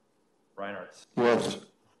 Reinhardt. Yes.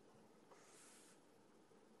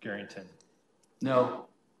 Garrington. No.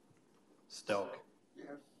 Stelk.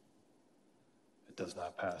 It does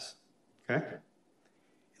not pass. Okay.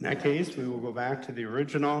 In that case, we will go back to the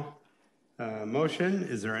original motion.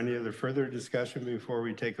 Is there any other further discussion before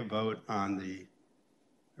we take a vote on the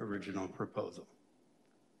original proposal?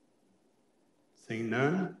 Seeing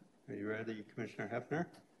none, are you ready, Commissioner Hefner?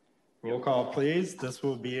 Roll call, please. This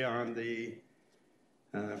will be on the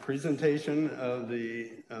presentation of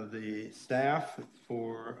the staff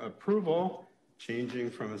for approval,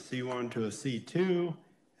 changing from a C1 to a C2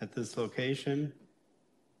 at this location.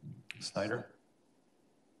 Snyder.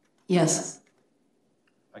 Yes.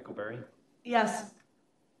 Eichelberry. Yes.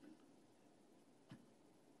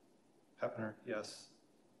 Hefner, yes.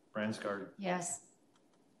 Bransgard. Yes.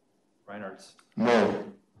 Reinhardt. No.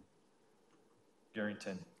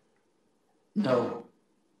 Garrington. No.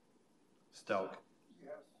 Stelk.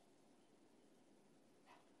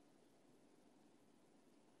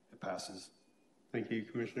 It passes. Thank you,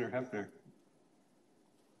 Commissioner Hefner.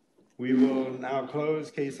 We will now close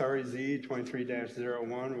case REZ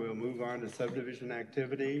 23-01. We'll move on to subdivision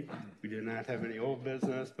activity. We do not have any old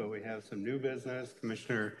business, but we have some new business.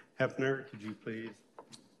 Commissioner Hefner, could you please?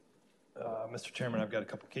 Mr. Chairman, I've got a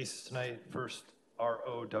couple cases tonight. First,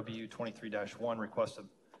 ROW 23-1, request of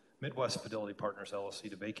Midwest Fidelity Partners LLC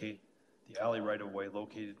to vacate the alley right-of-way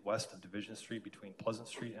located west of Division Street between Pleasant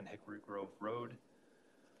Street and Hickory Grove Road.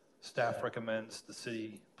 Staff recommends the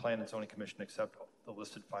City Plan and Zoning Commission accept the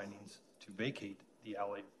listed findings to vacate the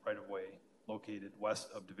alley right-of-way located west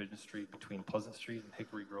of Division Street between Pleasant Street and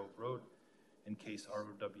Hickory Grove Road in case ROW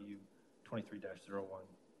 23-01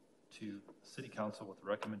 to City Council with a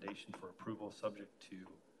recommendation for approval subject to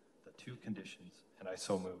the two conditions, and I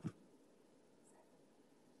so move.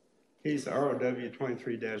 Case ROW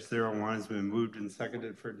 23-01 has been moved and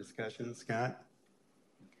seconded for discussion. Scott?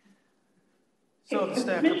 So the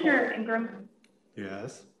staff Commissioner report. Ingram,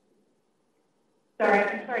 Yes.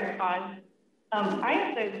 sorry to pause. I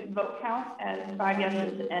have the vote count as 5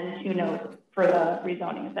 yeses and 2 noes for the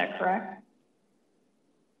rezoning. Is that correct?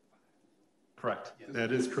 Correct. Yes.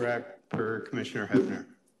 That is correct per Commissioner Hefner.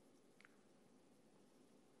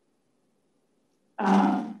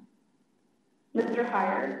 Mr.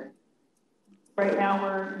 Heyer, right now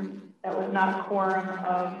that was not a quorum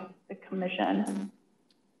of the commission.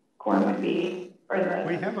 Quorum would be, or the.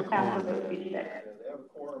 We have a quorum. Half of it would be 6. Yeah, they have a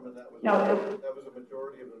quorum, and that was, No, that was a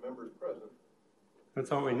majority of the members present.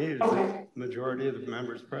 That's all we need is Okay. the majority of the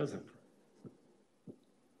members present.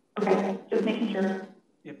 Okay, just making sure.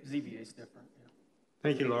 Yep, ZBA is different. Yeah.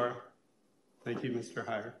 Thank you, Laura. Thank you, Mr.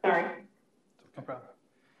 Heyer. Sorry. No problem.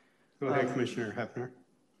 Go ahead, Commissioner Hefner.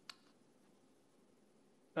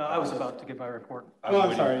 I was about to give my report. Oh, I'm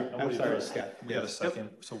waiting- sorry. waiting I'm for- sorry, Scott. We got a Yes.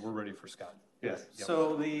 second, so we're ready for Scott. Yes. Yep.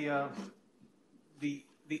 So the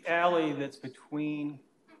alley that's between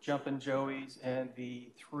Jumpin' Joey's and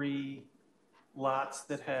the 3 lots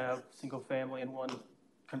that have single family and 1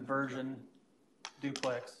 conversion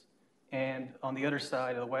duplex, and on the other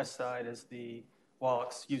side, the west side, is the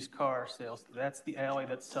Wallach's used car sales. That's the alley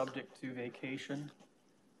that's subject to vacation.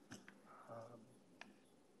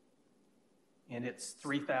 And it's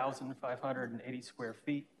 3,580 square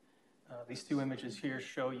feet. These 2 images here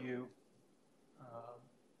show you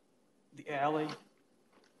the alley.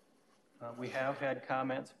 We have had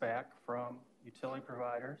comments back from utility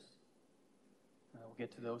providers. We'll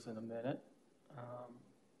get to those in a minute.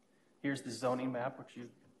 Here's the zoning map, which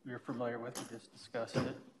you're familiar with. We just discussed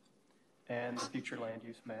it, and the future land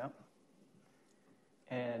use map.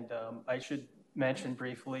 And I should mention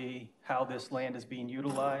briefly how this land is being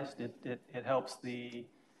utilized. It helps the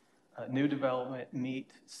new development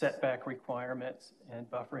meet setback requirements and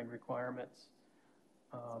buffering requirements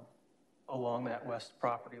along that west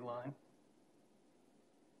property line.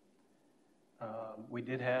 We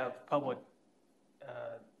did have public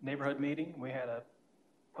neighborhood meeting. We had a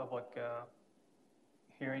public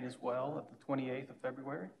hearing as well at the 28th of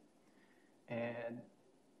February, and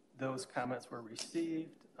those comments were received.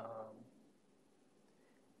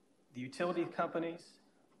 The utility companies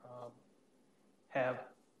have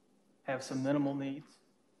some minimal needs,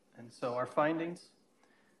 and so our findings,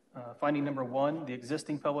 finding number one, the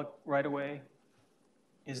existing public right-of-way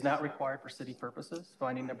is not required for city purposes.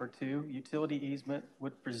 Finding number two, utility easement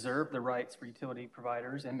would preserve the rights for utility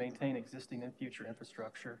providers and maintain existing and future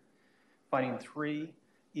infrastructure. Finding three,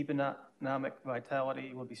 economic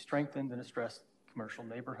vitality will be strengthened in a stressed commercial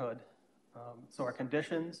neighborhood. So our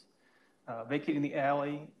conditions, vacating the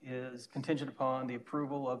alley is contingent upon the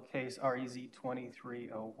approval of case REZ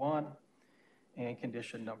 2301. And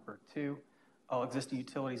condition number two, all existing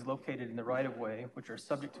utilities located in the right-of-way, which are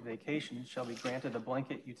subject to vacation, shall be granted a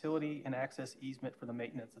blanket utility and access easement for the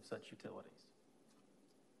maintenance of such utilities.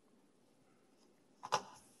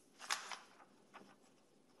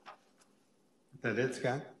 Is that it,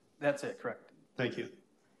 Scott? That's it, correct. Thank you.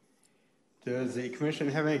 Does the commission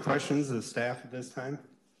have any questions of staff at this time?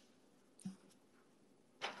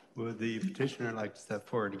 Would the petitioner like to step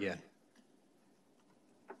forward again?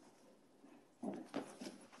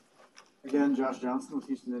 Again, Josh Johnson with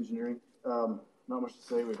Houston Engineering. Not much to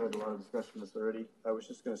say. We've had a lot of discussion on this already. I was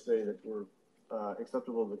just going to say that we're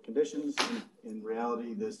acceptable to the conditions. In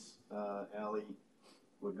reality, this alley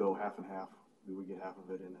would go half and half. We would get half of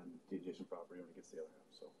it, and then the adjacent property owner gets the other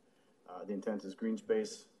half. So the intent is green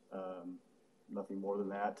space. Nothing more than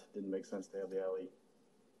that. Didn't make sense to have the alley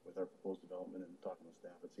with our proposed development, and talking with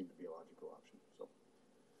staff, it seemed to be a logical option. So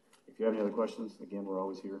if you have any other questions, again, we're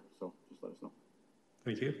always here. So just let us know.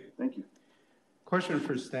 Thank you. Thank you. Question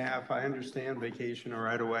for staff. I understand vacation or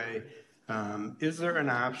right away. Is there an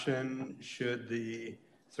option should the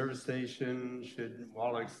service station, should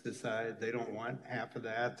Wallach's decide they don't want half of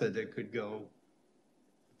that it could go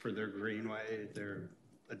for their greenway, their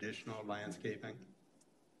additional landscaping?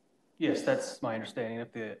 Yes, that's my understanding.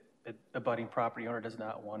 If the abutting property owner does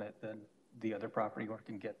not want it, then the other property owner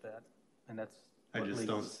can get that. And that's I just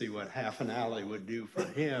don't see what half an alley would do for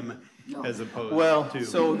him as opposed to.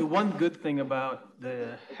 So the one good thing about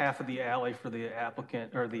the half of the alley for the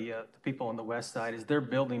applicant or the people on the west side is their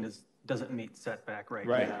building doesn't meet setback right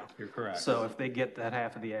now. Right, you're correct. So if they get that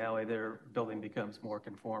half of the alley, their building becomes more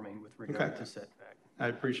conforming with regard to setback. I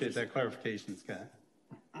appreciate that clarification, Scott.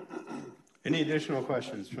 Any additional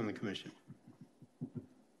questions from the commission?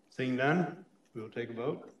 Seeing none, we will take a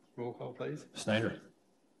vote. Roll call, please. Snyder.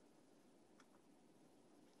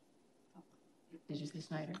 Did you say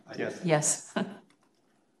Snyder? Yes. Yes.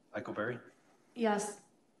 Eichelberry. Yes.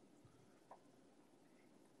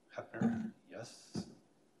 Hefner. Yes.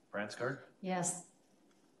 Bransgard. Yes.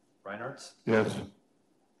 Reinhardt. Yes.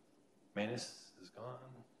 Manus is gone.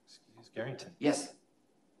 Excuse Garrington. Yes.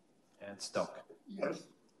 And Stelk. Yes.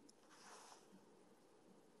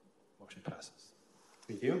 Motion passes.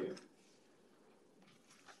 Thank you.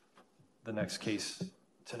 The next case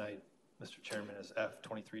tonight, Mr. Chairman, is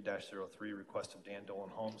F23-03, request of Dan Dolan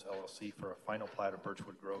Homes LLC for a final plat of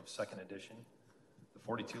Birchwood Grove, second edition.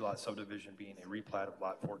 The 42-lot subdivision being a replat of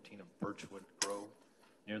lot 14 of Birchwood Grove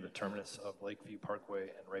near the terminus of Lakeview Parkway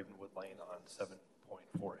and Ravenwood Lane on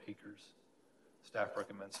 7.4 acres. Staff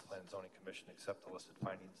recommends the Plan and Zoning Commission accept the listed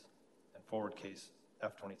findings and forward case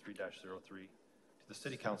F23-03 to the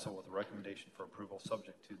City Council with a recommendation for approval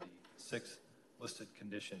subject to the 6 listed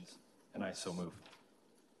conditions, and I so move.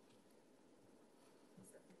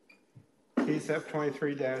 Case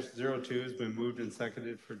F23-02 has been moved and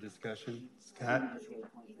seconded for discussion. Scott?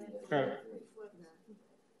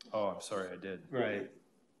 Oh, I'm sorry, I did. Right.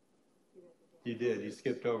 You did. You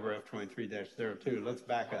skipped over F23-02. Let's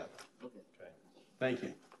back up. Okay. Thank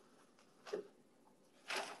you.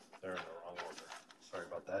 They're in the wrong order. Sorry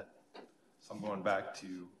about that. So I'm going back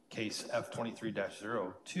to case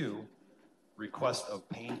F23-02, request of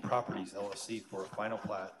Payne Properties LLC for a final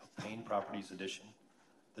plat of Payne Properties Edition.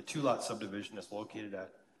 The 2-lot subdivision is located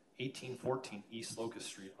at 1814 East Locust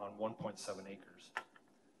Street on 1.7 acres.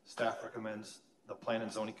 Staff recommends the Plan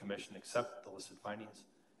and Zoning Commission accept the listed findings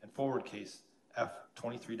and forward case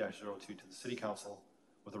F23-02 to the City Council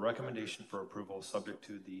with a recommendation for approval subject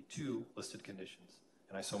to the 2 listed conditions.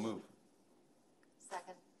 And I so move.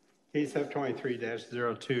 Second. Case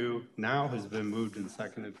F23-02 now has been moved and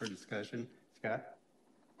seconded for discussion. Scott?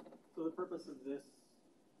 So the purpose of this,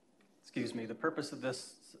 the purpose of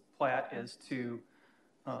this plat is to,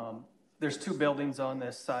 there's 2 buildings on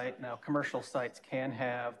this site. Now, commercial sites can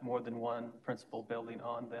have more than one principal building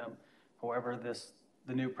on them. However,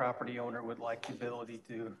 the new property owner would like the ability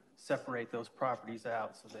to separate those properties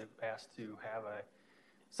out. So they've asked to have a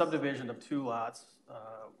subdivision of 2 lots,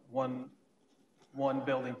 one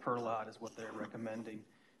building per lot is what they're recommending.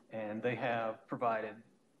 And they have provided,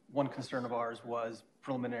 one concern of ours was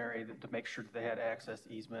preliminary to make sure that they had access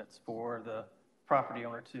easements for the property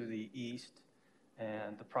owner to the east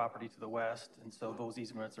and the property to the west. And so those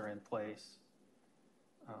easements are in place.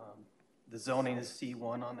 The zoning is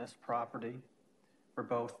C1 on this property for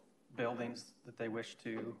both buildings that they wish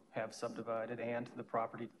to have subdivided and to the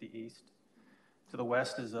property to the east. To the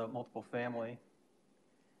west is a multiple family.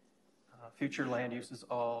 Future land use is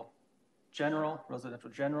all general, residential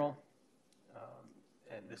general,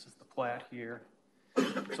 and this is the plat here.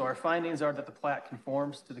 So our findings are that the plat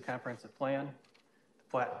conforms to the comprehensive plan. The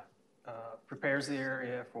plat prepares the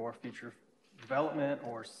area for future development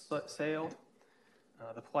or sale.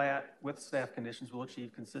 The plat with staff conditions will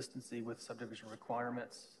achieve consistency with subdivision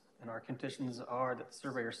requirements, and our conditions are that the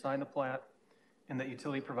surveyor sign the plat and that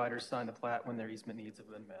utility providers sign the plat when their easement needs have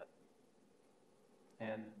been met.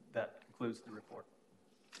 And that concludes the report.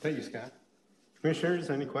 Thank you, Scott. Commissioners,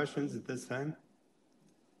 any questions at this time?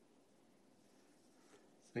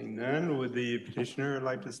 Seeing none, would the petitioner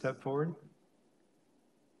like to step forward?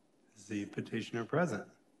 Is the petitioner present?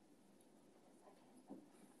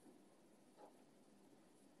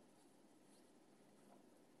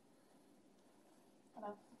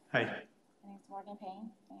 Hello. Hi. My name is Morgan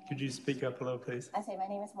Payne. Could you speak up a little, please? I say my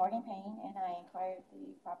name is Morgan Payne, and I inquired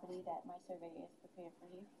the property that my survey is prepared for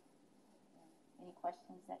you. Any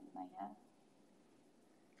questions that you might have?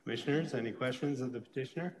 Commissioners, any questions of the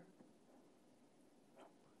petitioner?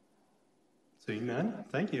 Seeing none,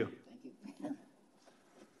 thank you. Thank you.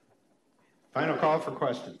 Final call for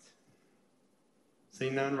questions.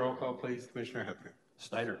 Seeing none, roll call, please. Commissioner Hepner.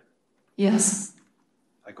 Snyder. Yes.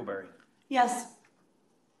 Eichelberry. Yes.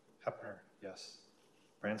 Hepner. Yes.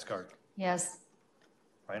 Bransgard. Yes.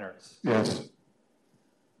 Reinhardt. Yes.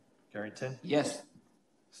 Garrington. Yes.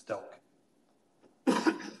 Stelk.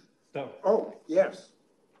 So, Oh, yes.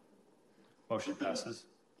 Motion passes.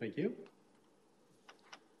 thank you.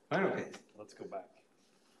 Final case. Let's go back.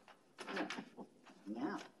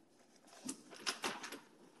 Now.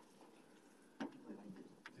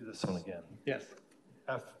 Do this one again. Yes.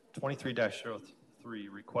 F 23-03,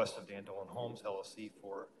 request of Dan Dolan Homes LLC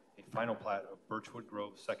for a final plat of Birchwood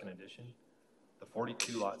Grove Second Edition. The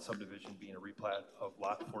 42-lot subdivision being a replat of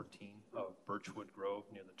Lot 14 of Birchwood Grove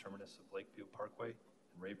near the terminus of Lakeview Parkway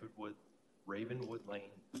and Ravenwood Lane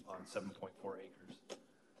on 7.4 acres.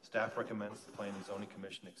 Staff recommends the Planning and Zoning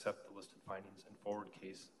Commission accept the listed findings and forward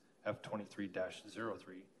case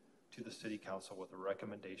F23-03 to the City Council with a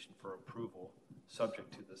recommendation for approval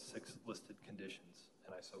subject to the 6 listed conditions,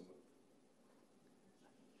 and I so move.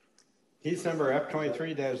 Case number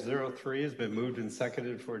F23-03 has been moved and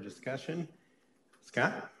seconded for discussion.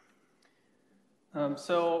 Scott?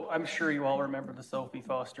 So I'm sure you all remember the Sophie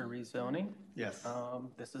Foster rezoning. Yes.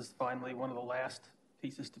 This is finally one of the last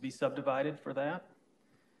pieces to be subdivided for that.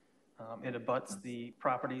 It abuts the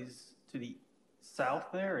properties to the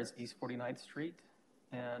south there is East 49th Street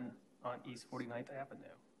and on East 49th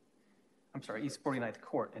Avenue. I'm sorry, East 49th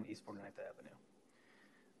Court and East 49th Avenue.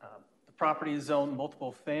 The property is zoned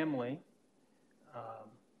multiple family.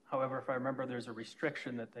 However, if I remember, there's a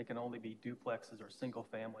restriction that they can only be duplexes or single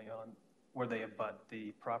family on where they abut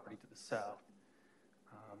the property to the south.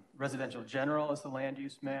 Residential general is the land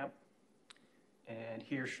use map. And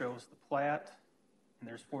here shows the plat. And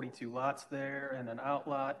there's 42 lots there and an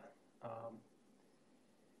outlot.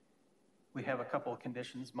 We have a couple of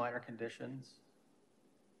conditions, minor conditions.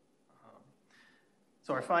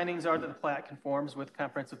 So our findings are that the plat conforms with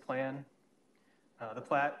comprehensive plan. The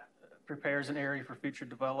plat prepares an area for future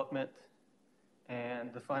development,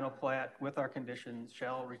 and the final plat with our conditions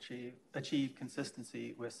shall achieve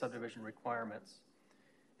consistency with subdivision requirements.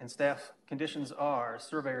 And staff conditions are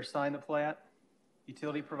surveyors sign the plat,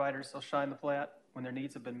 utility providers shall sign the plat when their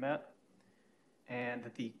needs have been met, and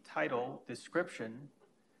that the title description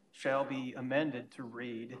shall be amended to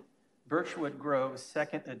read Birchwood Grove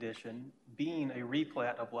Second Edition, being a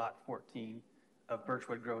replat of Lot 14 of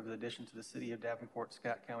Birchwood Grove's addition to the city of Davenport,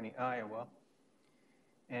 Scott County, Iowa.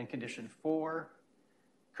 And condition 4,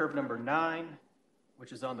 curve number 9,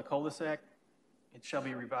 which is on the cul-de-sac. It shall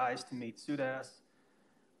be revised to meet SUDAS,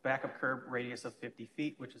 backup curb radius of 50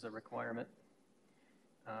 feet, which is a requirement.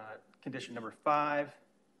 Condition number 5,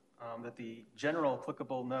 that the general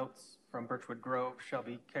applicable notes from Birchwood Grove shall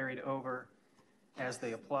be carried over as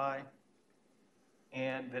they apply,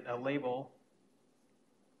 and that a label,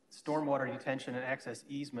 stormwater detention and access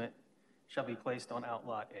easement, shall be placed on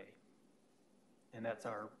Outlot A. And that's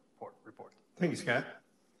our report. Thank you, Scott.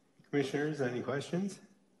 Commissioners, any questions?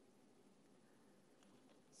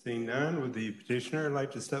 Seeing none, would the petitioner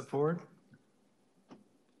like to step forward?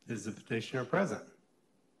 Is the petitioner present?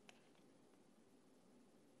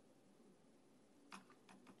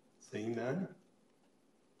 Seeing none?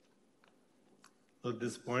 A little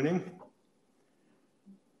disappointing.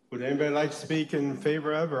 Would anybody like to speak in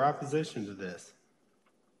favor of or opposition to this?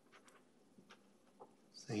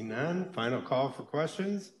 Seeing none, final call for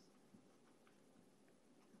questions.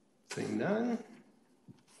 Seeing none,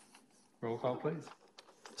 roll call, please.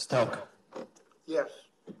 Stelk. Yes.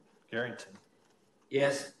 Garrington.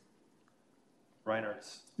 Yes.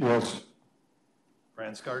 Reinertz. Yes.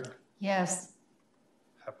 Bransgard. Yes.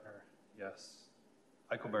 Hefner. Yes.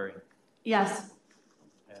 Eichelberry. Yes.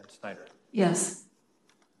 And Snyder. Yes.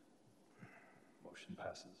 Motion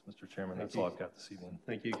passes. Mr. Chairman, that's all I've got this evening.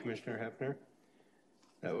 Thank you, Commissioner Hefner.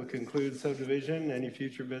 That will conclude subdivision. Any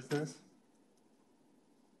future business?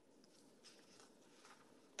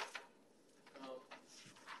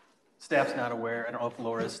 Staff's not aware. I don't know if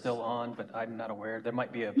Laura is still on, but I'm not aware. There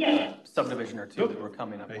might be a subdivision or two that we're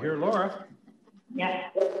coming up with. I hear Laura.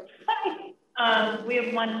 Yes. Hi. We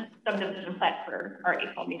have one subdivision plat for our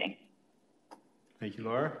April meeting. Thank you,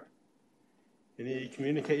 Laura. Any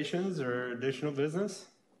communications or additional business?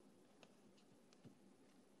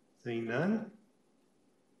 Seeing none?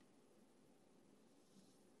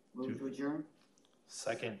 Move to adjourn?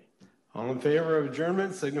 Second. All in favor of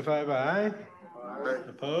adjournment signify by aye. Aye.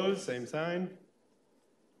 Opposed, same sign.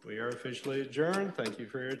 We are officially adjourned. Thank you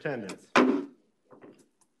for your attendance.